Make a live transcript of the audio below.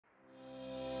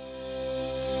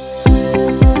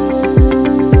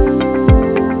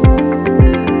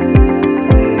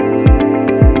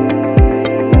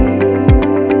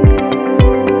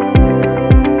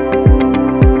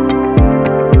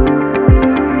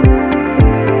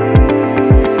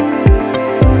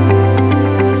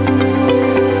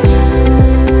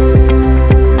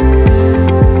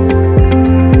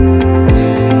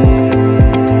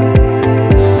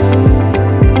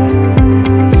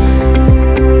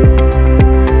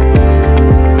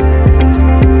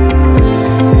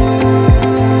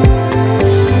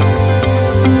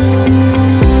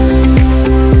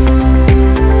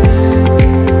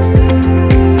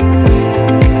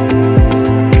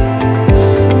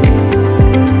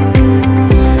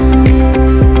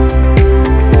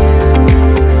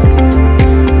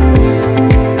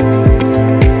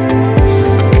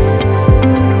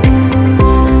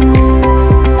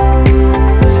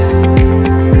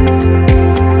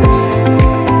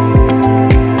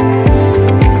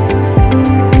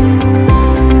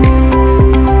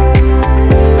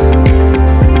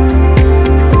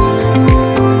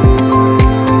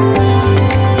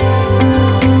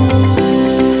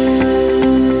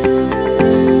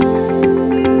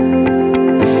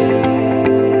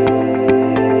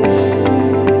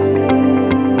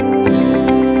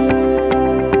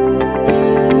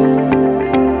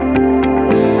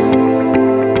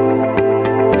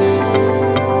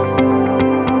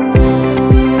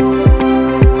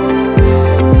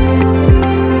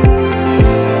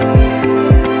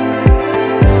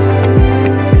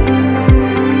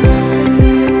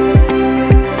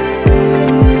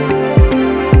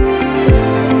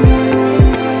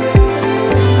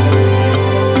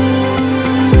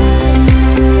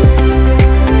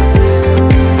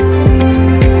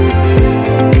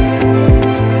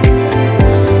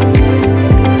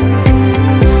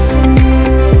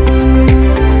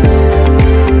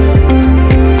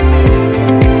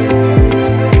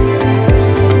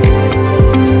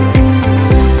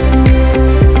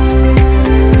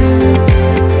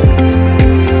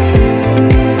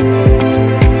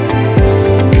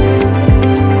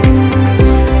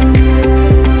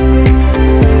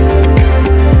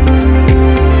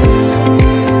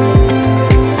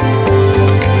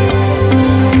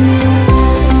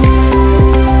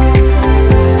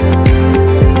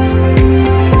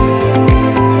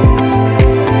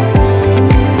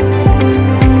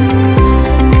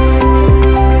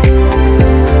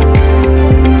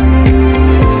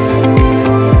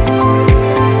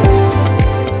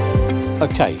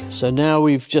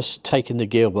just taken the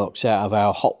gearbox out of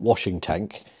our hot washing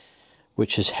tank,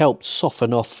 which has helped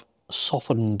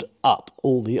softened up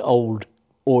all the old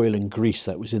oil and grease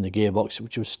that was in the gearbox,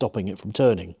 which was stopping it from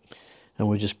turning. And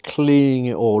we're just cleaning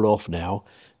it all off now,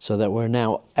 so that we're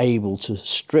now able to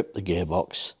strip the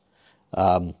gearbox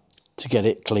to get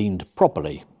it cleaned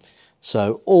properly.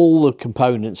 So all the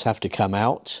components have to come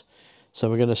out. So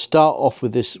we're going to start off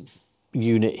with this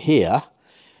unit here,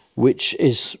 which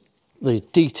is the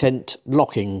detent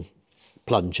locking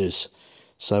plungers.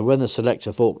 So when the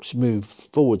selector forks move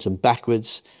forwards and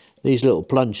backwards, these little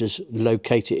plungers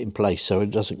locate it in place so it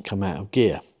doesn't come out of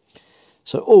gear.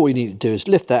 So all we need to do is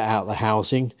lift that out of the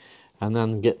housing, and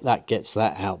then gets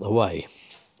that out of the way.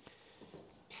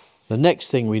 The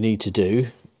next thing we need to do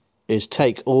is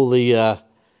take all the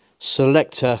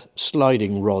selector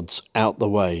sliding rods out the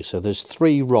way. So there's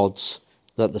 3 rods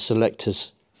that the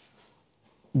selectors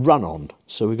run on.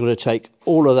 So we're going to take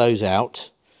all of those out.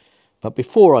 But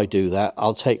before I do that,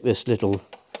 I'll take this little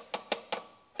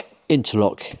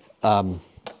interlock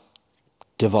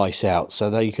device out, so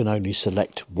that you can only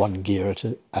select one gear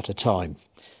at a time.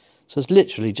 So it's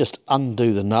literally just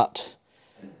undo the nut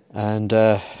and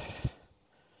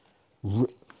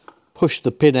push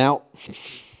the pin out.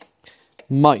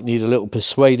 Might need a little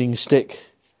persuading stick.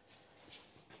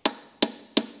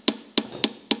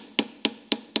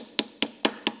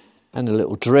 And a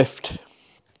little drift.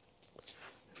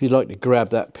 If you'd like to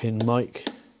grab that pin, Mike.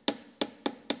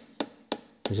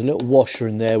 There's a little washer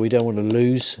in there we don't want to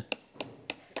lose.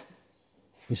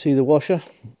 You see the washer?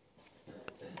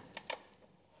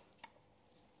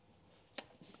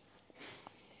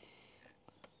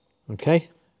 Okay.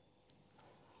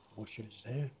 Washer's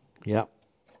there. Yeah.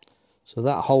 So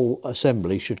that whole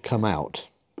assembly should come out.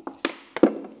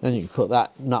 Then you can put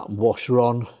that nut and washer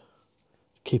on,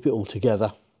 keep it all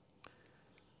together.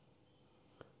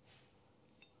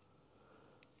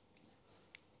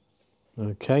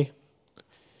 Okay.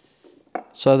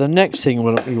 So the next thing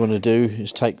we want to do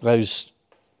is take those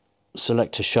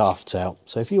selector shafts out.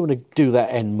 So if you want to do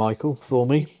that end, Michael, for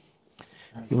me,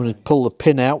 you want to pull the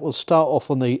pin out. We'll start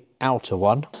off on the outer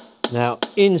one. Now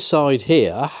inside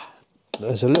here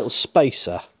there's a little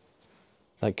spacer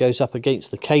that goes up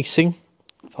against the casing.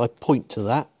 If I point to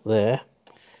that there,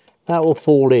 that will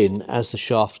fall in as the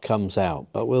shaft comes out,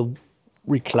 but we'll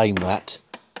reclaim that.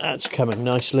 That's coming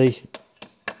nicely.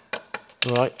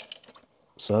 Right,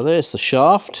 so there's the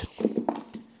shaft.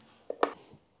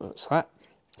 That's that.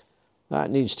 That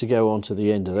needs to go onto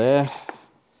the end of there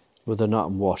with a nut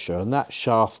and washer, and that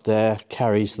shaft there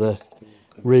carries the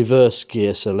reverse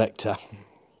gear selector.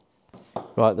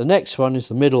 Right, the next one is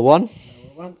the middle one.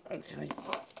 Okay.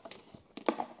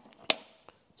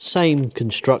 Same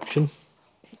construction.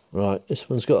 Right, this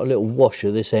one's got a little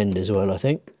washer this end as well, I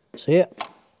think. See it?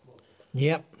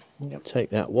 Yep. Take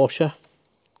that washer.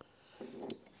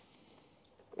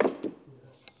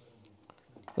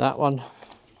 That one.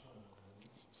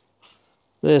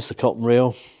 There's the cotton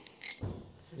reel.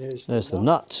 There's the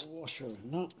nut. Washer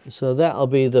and nut. So that'll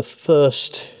be the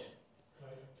first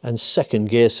and second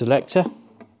gear selector.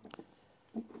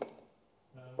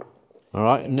 All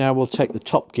right, and now we'll take the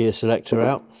top gear selector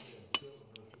out.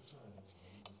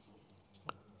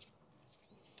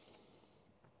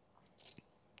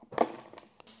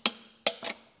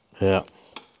 Yeah.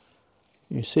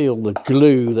 You see all the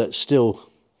glue that's still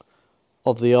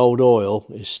of the old oil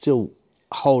is still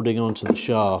holding onto the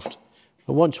shaft.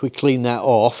 And once we clean that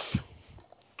off,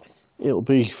 it'll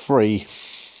be free.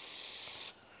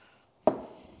 So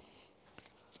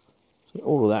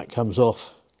all of that comes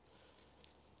off.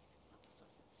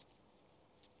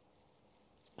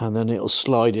 And then it'll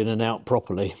slide in and out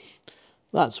properly.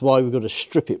 That's why we've got to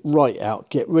strip it right out,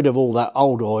 get rid of all that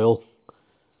old oil,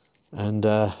 and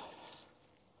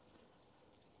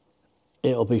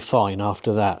it'll be fine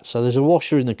after that. So there's a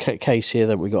washer in the case here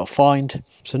that we've got to find.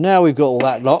 So now we've got all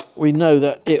that lot, we know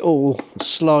that it all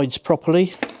slides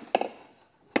properly,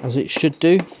 as it should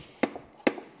do,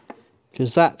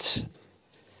 because that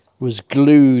was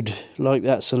glued like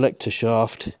that selector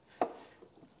shaft.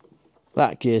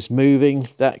 That gear's moving,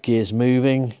 that gear's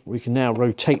moving. We can now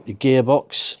rotate the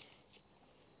gearbox.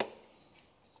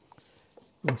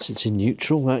 Once it's in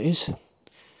neutral, that is.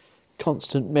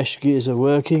 Constant mesh gears are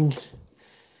working.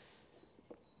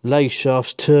 Lay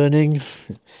shaft's turning,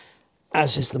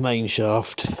 as is the main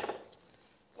shaft.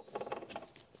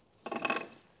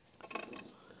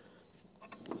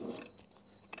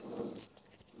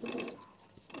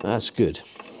 That's good.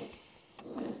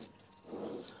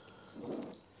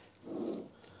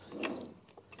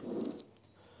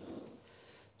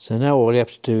 So now all we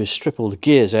have to do is strip all the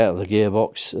gears out of the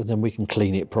gearbox, and then we can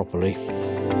clean it properly.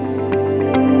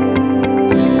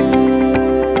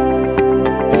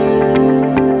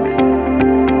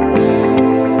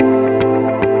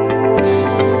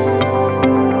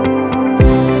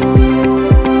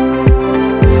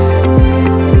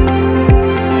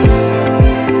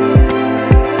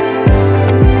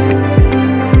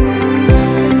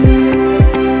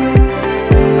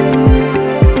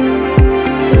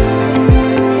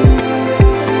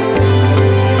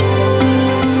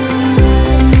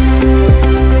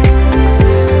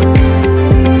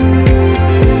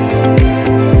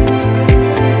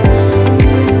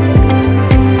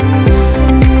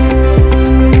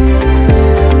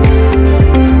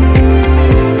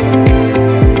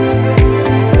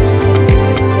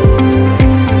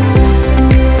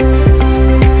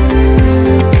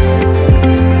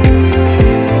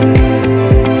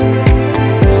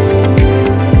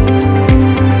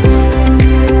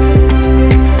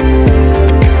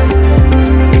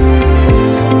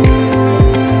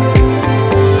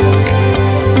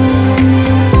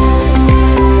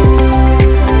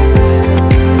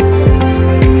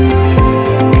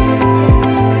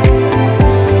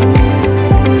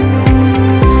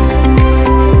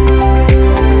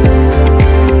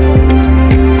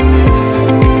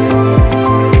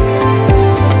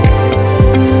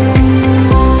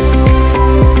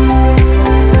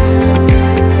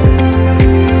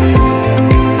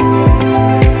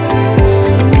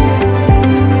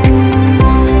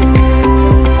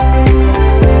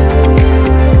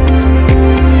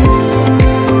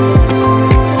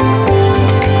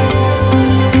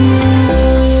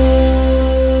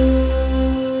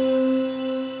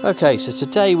 Okay, so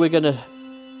today we're going to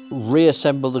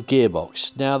reassemble the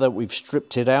gearbox. Now that we've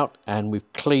stripped it out and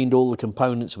we've cleaned all the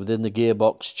components within the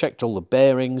gearbox, checked all the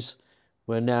bearings,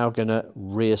 we're now going to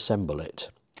reassemble it.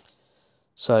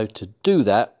 So to do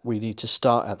that, we need to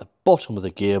start at the bottom of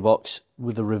the gearbox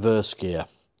with the reverse gear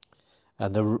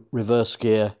and the reverse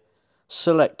gear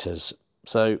selectors.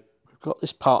 So we've got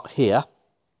this part here,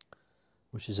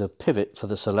 which is a pivot for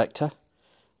the selector,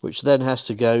 which then has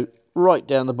to go right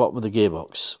down the bottom of the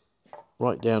gearbox,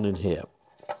 right down in here.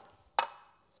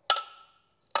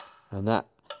 And that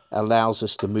allows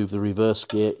us to move the reverse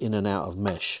gear in and out of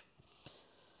mesh.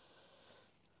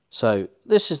 So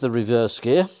this is the reverse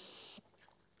gear,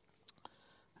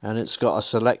 and it's got a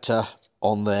selector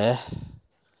on there,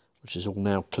 which is all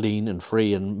now clean and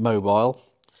free and mobile.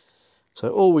 So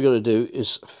all we've got to do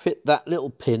is fit that little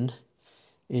pin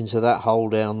into that hole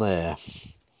down there.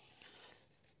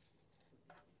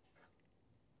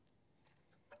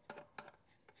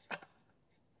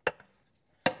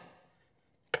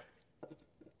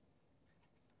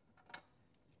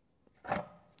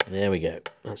 There we go.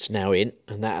 That's now in,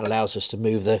 and that allows us to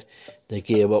move the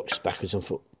gearbox backwards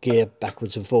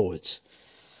and forwards.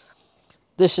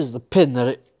 This is the pin that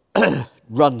it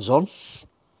runs on.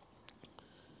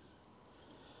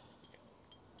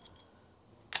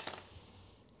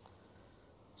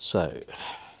 So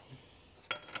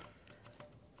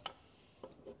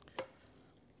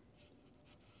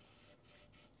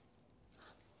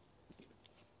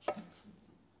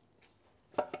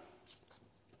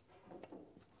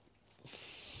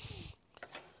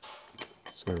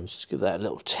let's just give that a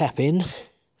little tap in.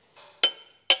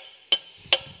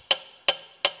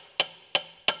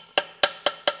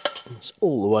 It's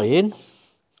all the way in.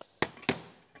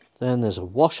 Then there's a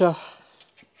washer,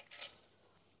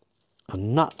 a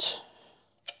nut,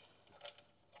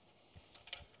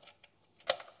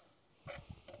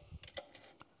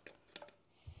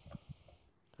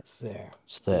 It's there.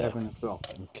 it's there. 11 o'clock.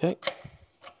 Okay.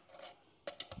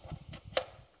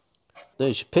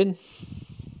 There's your pin.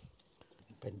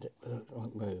 Bend it, but it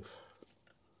won't move.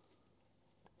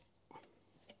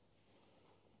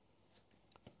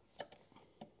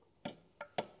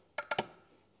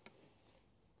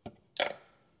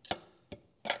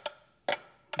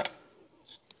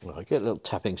 Well, I get a little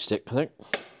tapping stick, I think.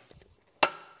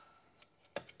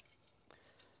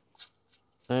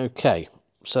 Okay,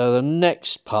 so the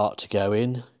next part to go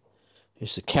in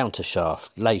is the counter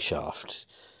shaft, lay shaft,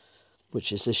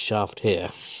 which is this shaft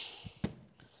here.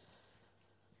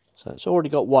 So it's already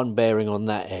got one bearing on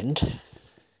that end.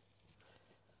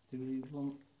 Do you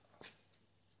want?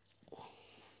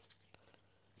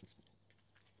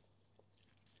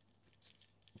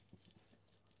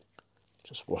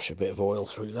 Just wash a bit of oil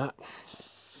through that.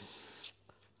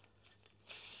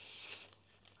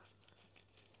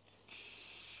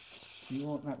 Do you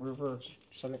want that reverse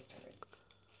selector?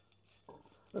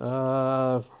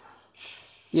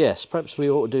 Yes, perhaps we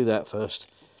ought to do that first.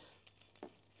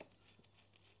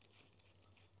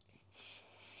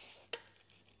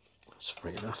 That's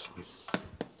free enough.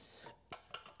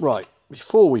 Right,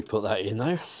 before we put that in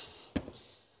though,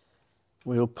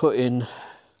 we'll put in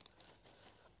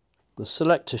the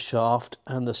selector shaft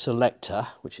and the selector,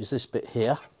 which is this bit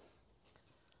here,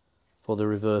 for the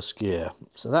reverse gear.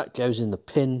 So that goes in the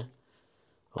pin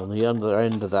on the other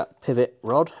end of that pivot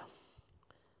rod.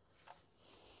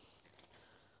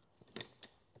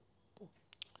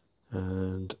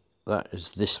 And that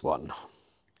is this one.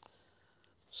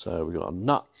 So we've got a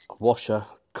nut, a washer,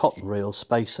 cotton reel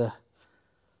spacer,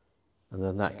 and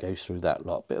then that goes through that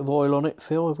lot. Bit of oil on it,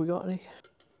 Phil, have we got any?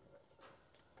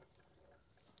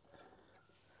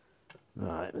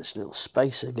 Right, this little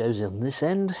spacer goes in this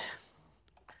end.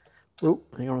 Oh,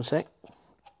 hang on a sec.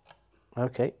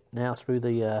 Okay, now through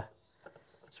the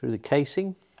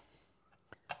casing.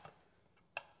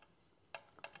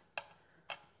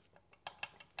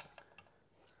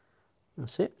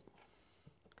 That's it.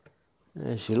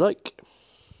 As you like.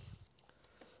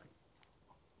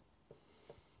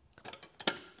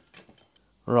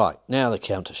 Right, now the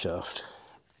counter shaft.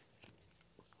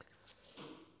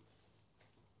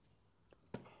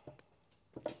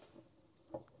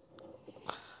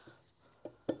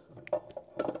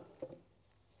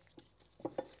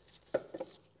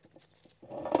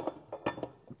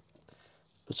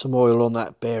 Put some oil on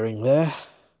that bearing there.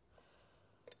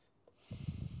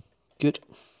 Good.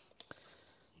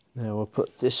 Now we'll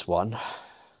put this one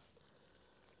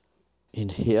in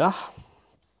here.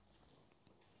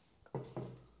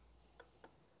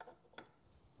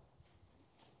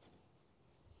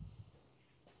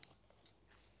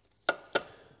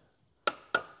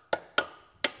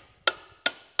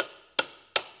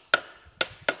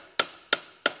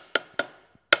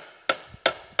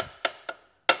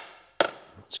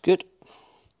 good.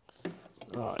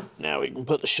 Right, now we can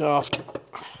put the shaft.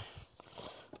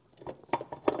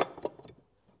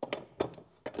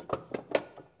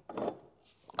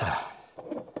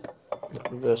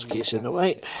 Reverse gear's in the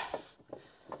way.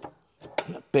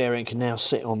 That bearing can now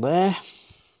sit on there.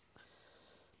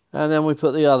 And then we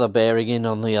put the other bearing in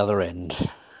on the other end.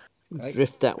 Okay.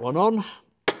 Drift that one on.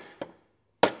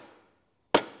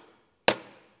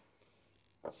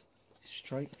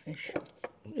 Straight-ish.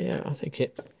 Yeah, I think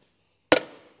it.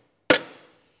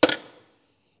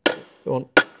 Go on.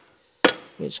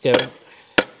 It's going.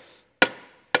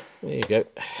 There you go.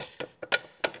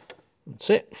 That's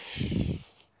it.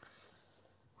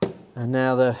 And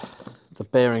now the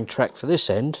bearing track for this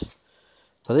end.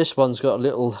 So this one's got a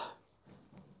little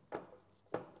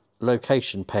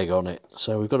location peg on it.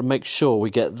 So we've got to make sure we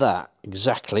get that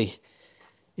exactly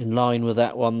in line with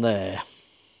that one there.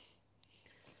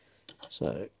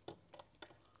 So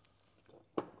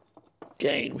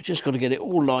again, we just got to get it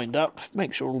all lined up.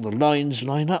 Make sure all the lines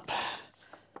line up,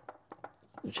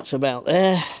 which is about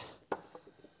there.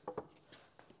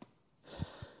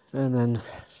 And then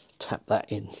tap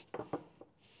that in.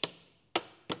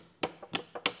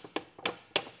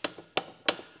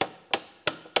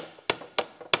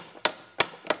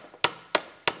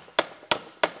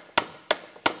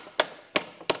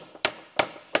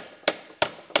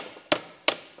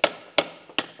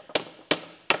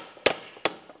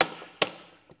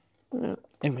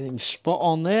 Everything's spot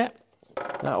on there.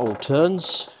 That all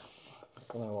turns. I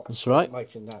don't know what's That's right.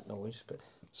 making that noise, but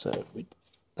So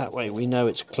that way we know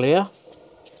it's clear.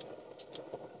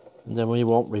 And then we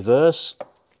want reverse.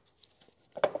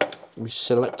 We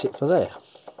select it for there.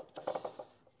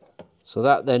 So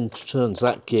that then turns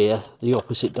that gear the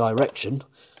opposite direction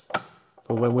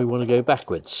for when we want to go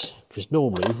backwards. Because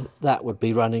normally that would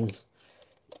be running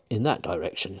in that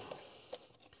direction.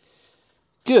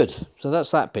 Good. So that's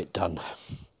that bit done.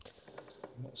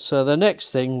 So the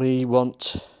next thing we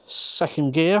want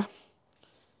second gear.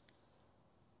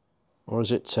 Or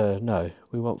is it, no,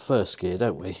 we want first gear,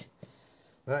 don't we?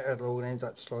 that all ends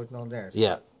up sliding on there.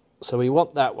 Yeah, so we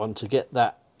want that one to get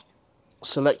that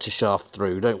selector shaft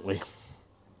through, don't we?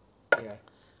 Yeah.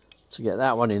 To get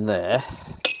that one in there.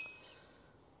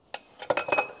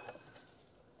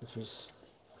 Which is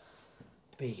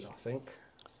B, I think.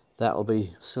 That'll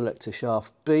be selector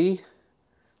shaft B.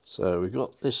 So we've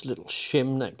got this little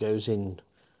shim that goes in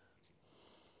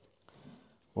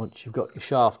once you've got your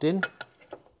shaft in.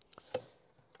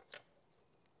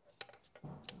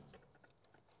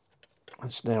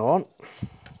 That's now on.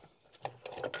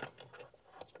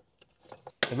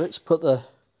 So let's put the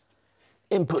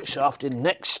input shaft in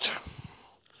next.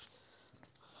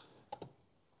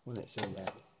 Well, it's in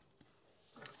there.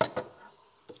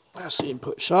 That's the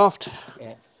input shaft.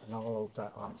 Yeah, and I'll hold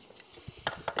that on.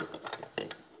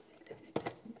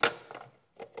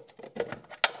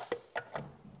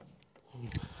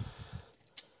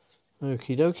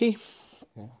 Okie dokie.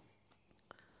 Yeah.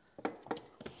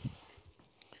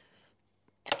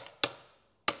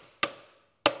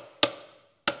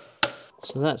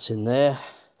 So that's in there.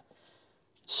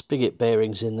 Spigot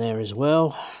bearings in there as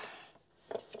well.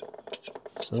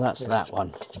 So that's that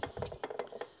one.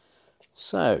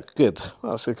 So good.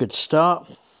 Well, that's a good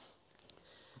start.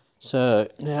 So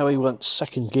now we want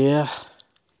second gear.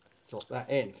 Drop that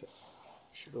in.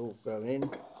 Should all go in.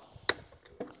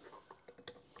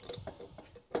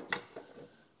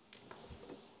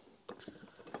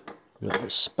 We've got the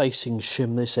spacing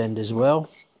shim this end as well.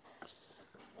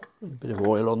 A bit of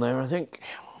oil on there, I think.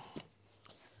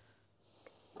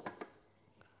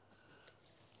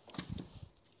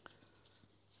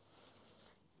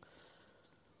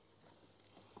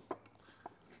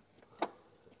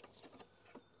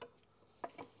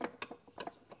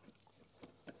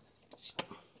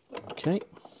 Okay,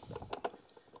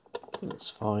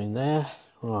 that's fine there.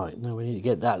 Right, now we need to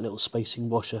get that little spacing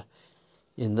washer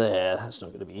in there. That's not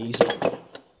going to be easy.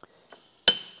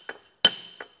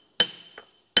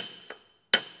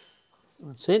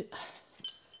 That's it.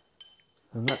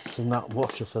 And that's the nut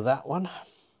washer for that one.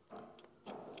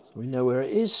 So we know where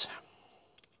it is.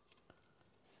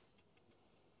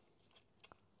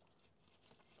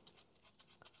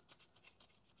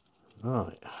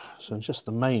 Right, so just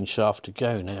the main shaft to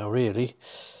go now, really.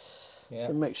 Yeah.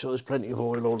 So make sure there's plenty of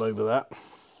oil all over that.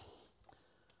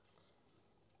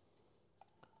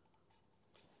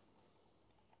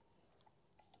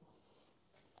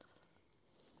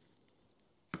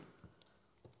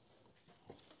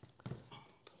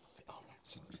 Oh,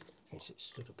 that's in case it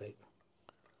stood a bit.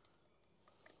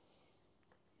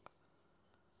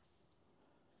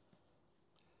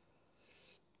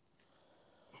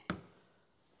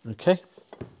 Okay.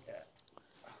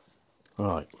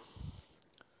 Right.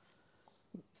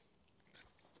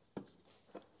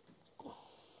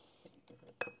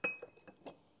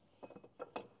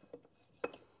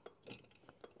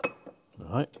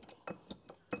 Right.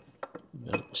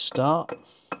 Start.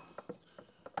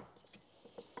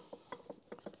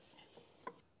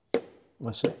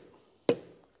 That's it.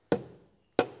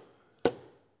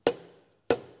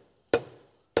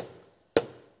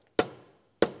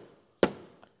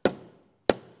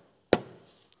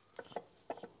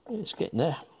 It's getting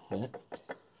there. Yeah.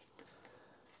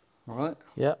 All right.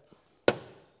 Yep.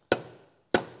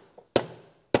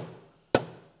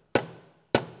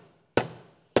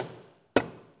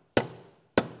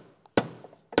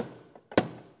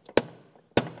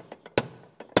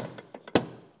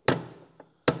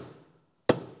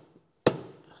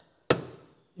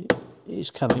 It's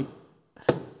coming.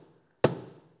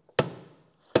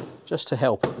 Just to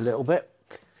help it a little bit,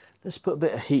 let's put a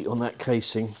bit of heat on that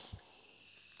casing.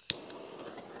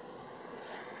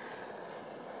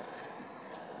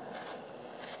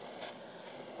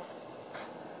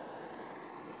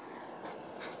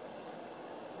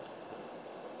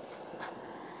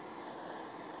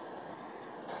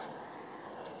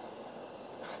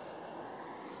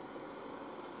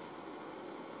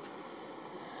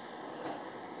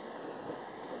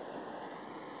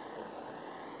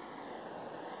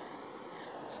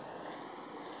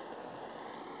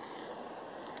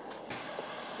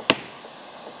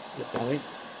 Get going.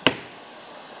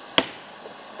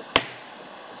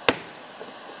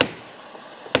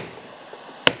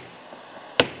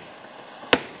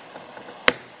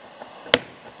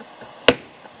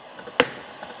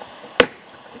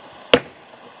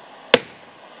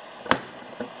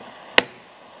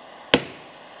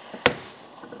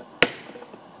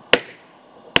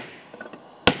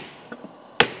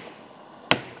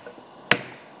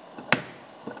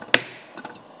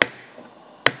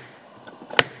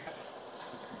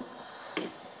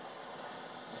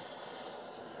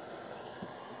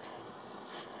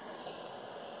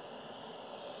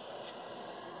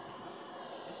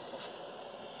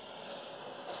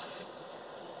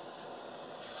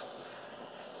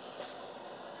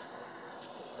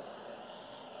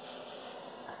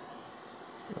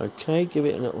 Okay, give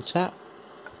it a little tap.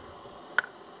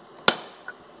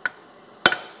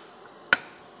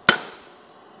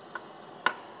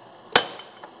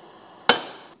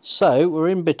 So we're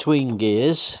in between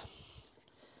gears.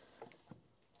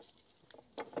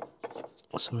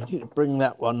 So we need to bring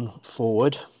that one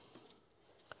forward.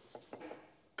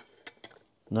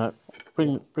 No,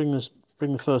 bring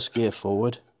the first gear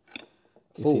forward.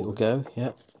 If it'll go,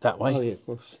 yeah, that way. Oh yeah, of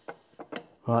course.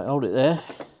 Right, hold it there.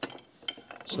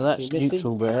 So that's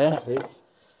neutral there.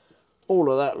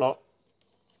 All of that lot.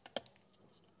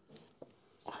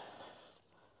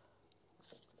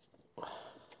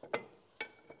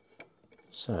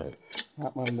 So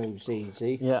that one moves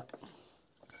easy. Yeah.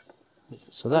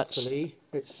 So that's hopefully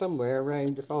it's somewhere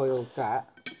around. If I hold that,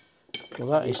 well,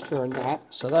 that is turn that.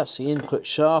 So that's the input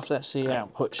shaft. That's the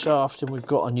output shaft, and we've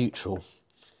got a neutral.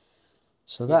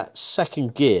 So that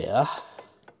second gear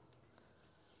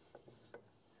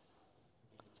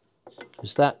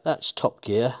is that's top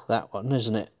gear. That one,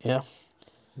 isn't it? Yeah.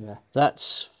 Yeah.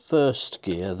 That's first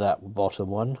gear. That bottom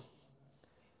one.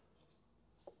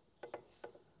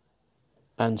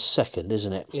 And second,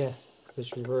 isn't it? Yeah,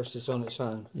 because reverse is on its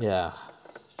own. Yeah.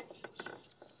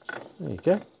 There you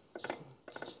go.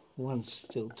 One's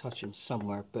still touching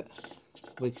somewhere, but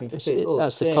we can That's fit.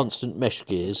 the constant mesh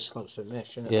gears. Constant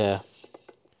mesh, isn't it? Yeah.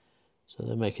 So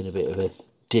they're making a bit of a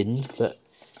din, but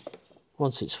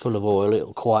once it's full of oil,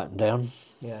 it'll quieten down.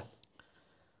 Yeah.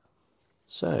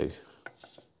 So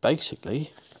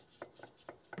basically,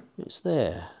 it's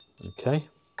there. Okay.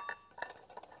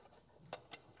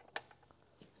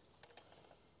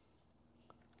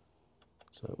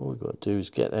 So all we've got to do is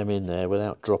get them in there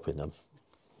without dropping them.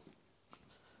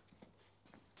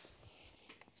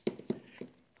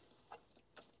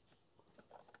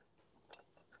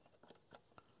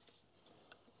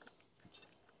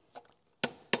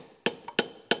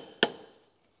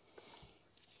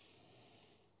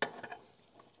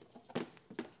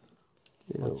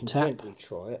 I can gently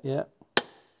try it. Yeah.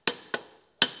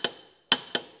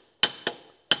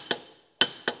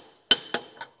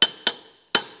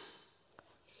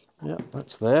 Yeah,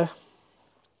 that's there.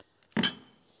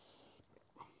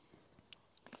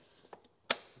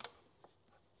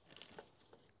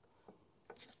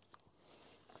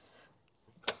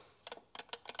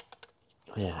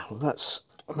 Yeah, well that's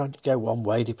going to go one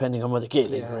way depending on where the gear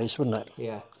lever is, wouldn't it?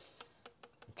 Yeah.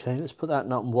 Okay, let's put that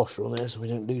nut and washer on there so we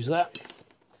don't lose that.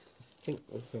 think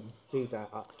we can do that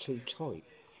up too tight.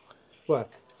 Well,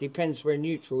 depends where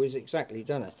neutral is exactly,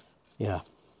 doesn't it? Yeah.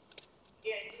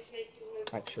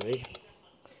 Actually.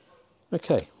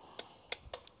 Okay.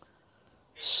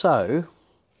 So,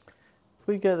 if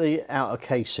we get the outer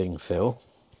casing, Phil,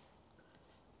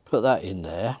 put that in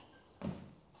there.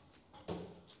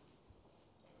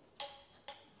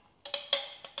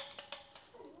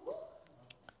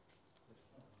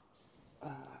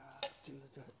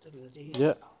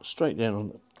 Yeah, straight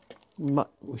down on.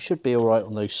 We should be all right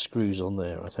on those screws on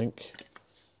there, I think.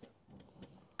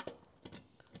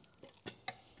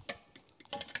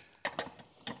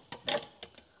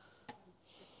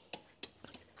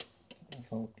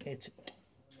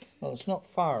 Well, it's not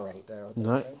far out there. I don't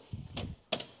No.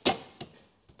 think.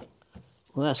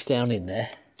 Well, that's down in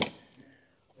there.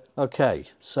 Okay,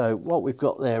 so what we've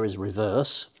got there is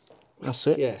reverse. That's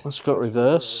it. Yeah, That's got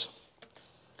reverse.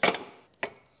 That's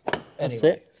Anyway,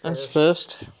 it. That's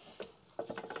first.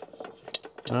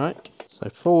 All right. So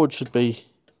forward should be.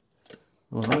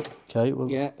 All right. Okay. Well,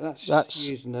 yeah, that's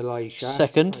using the lay shaft.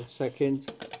 second.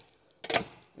 Second.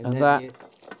 And then that you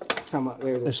come up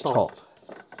there with is the top.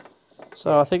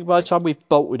 So I think by the time we've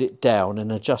bolted it down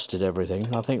and adjusted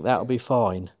everything, I think that'll be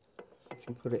fine. If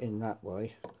you put it in that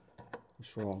way,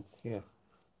 it's wrong. Yeah.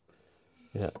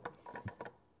 Yeah.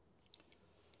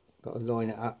 Got to line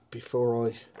it up before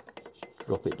I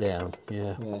Drop it down.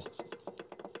 Yeah. Yeah.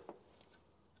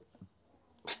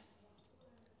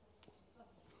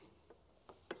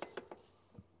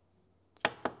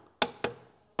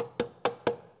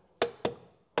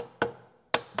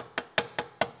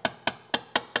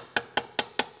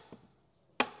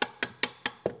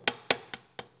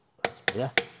 Yeah.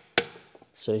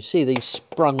 So you see these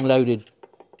sprung loaded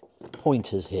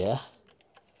pointers here,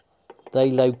 they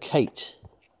locate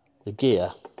the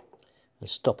gear and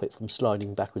stop it from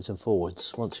sliding backwards and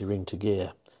forwards once you ring to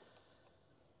gear.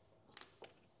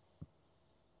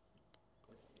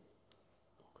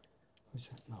 What's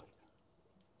that like?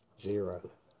 0.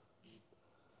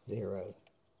 0.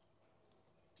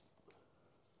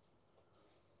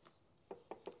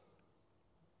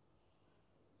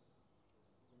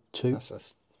 Two.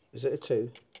 Is it a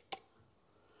 2?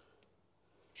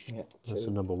 Yeah. That's 2.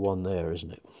 the number 1 there,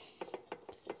 isn't it?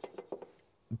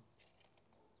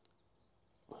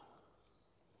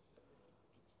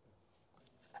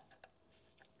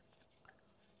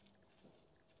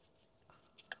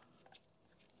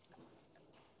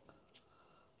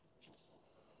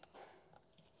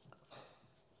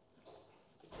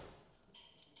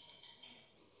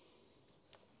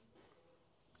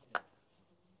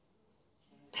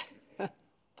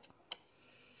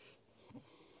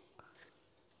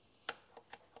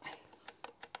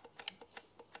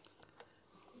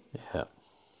 Yeah.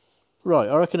 Right,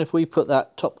 I reckon if we put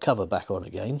that top cover back on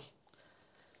again,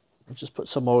 we'll just put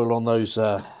some oil on those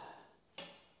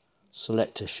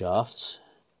selector shafts.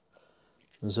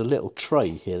 There's a little tray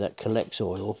here that collects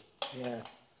oil Yeah.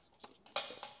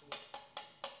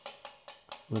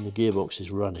 when the gearbox is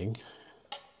running,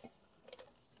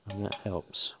 and that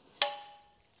helps.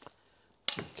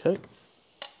 Okay.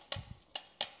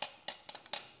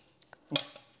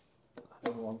 I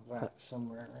want that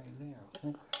somewhere around there, I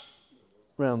think.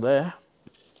 Round there.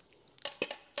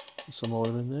 Put some oil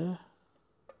in there.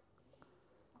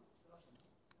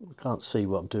 I can't see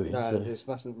what I'm doing. No, So. there's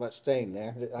nothing much down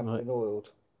there that hasn't been oiled.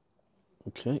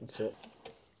 Okay. That's it.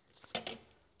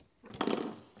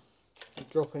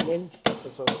 Dropping in.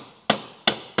 That's all.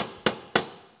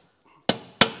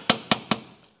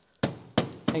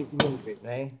 Can't move it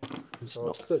now. So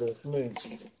I could have moved.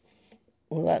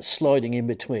 Well, that's sliding in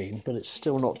between, but it's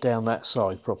still not down that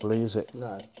side properly, is it?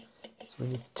 No. So we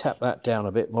need to tap that down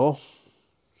a bit more.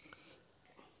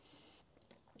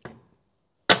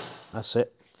 That's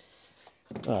it.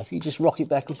 Well, if you just rock it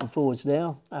backwards and forwards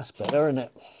now, that's better, isn't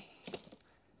it?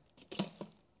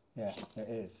 Yeah, it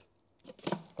is.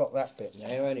 Got that bit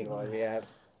now anyway, we have.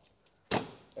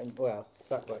 And well,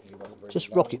 that way you won't really Just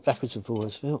know. rock it backwards and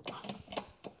forwards, Phil.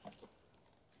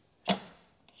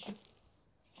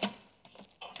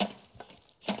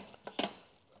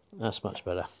 That's much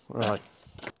better. Right.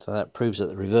 So that proves that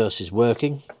the reverse is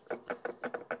working.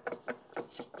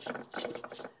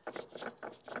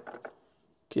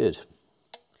 Good.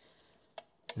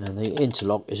 And the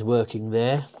interlock is working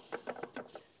there.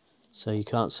 So you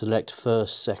can't select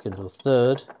first, second or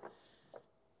third.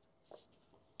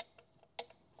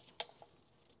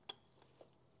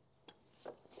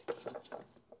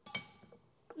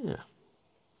 Yeah.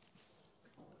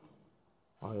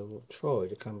 I will try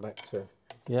to come back to.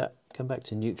 Yeah, come back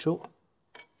to neutral.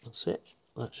 That's it.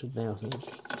 That should now.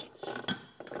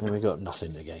 And we got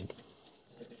nothing again.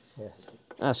 Yeah.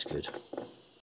 That's good.